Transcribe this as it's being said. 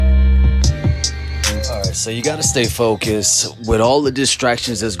So you got to stay focused with all the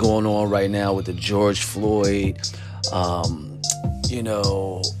distractions that's going on right now with the George Floyd, you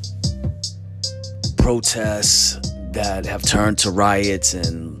know, protests that have turned to riots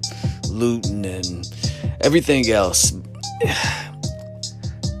and looting and everything else. The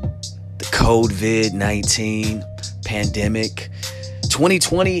COVID-19 pandemic.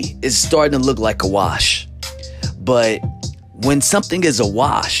 2020 is starting to look like a wash. But when something is a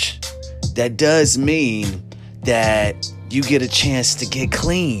wash, that does mean that you get a chance to get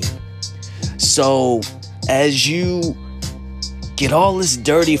clean. So as you get all this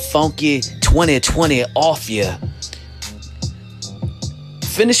dirty, funky 2020 off you,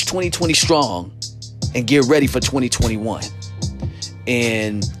 finish 2020 strong and get ready for 2021.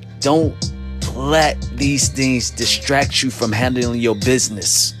 And don't let these things distract you from handling your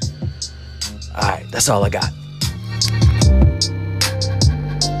business. All right, that's all I got.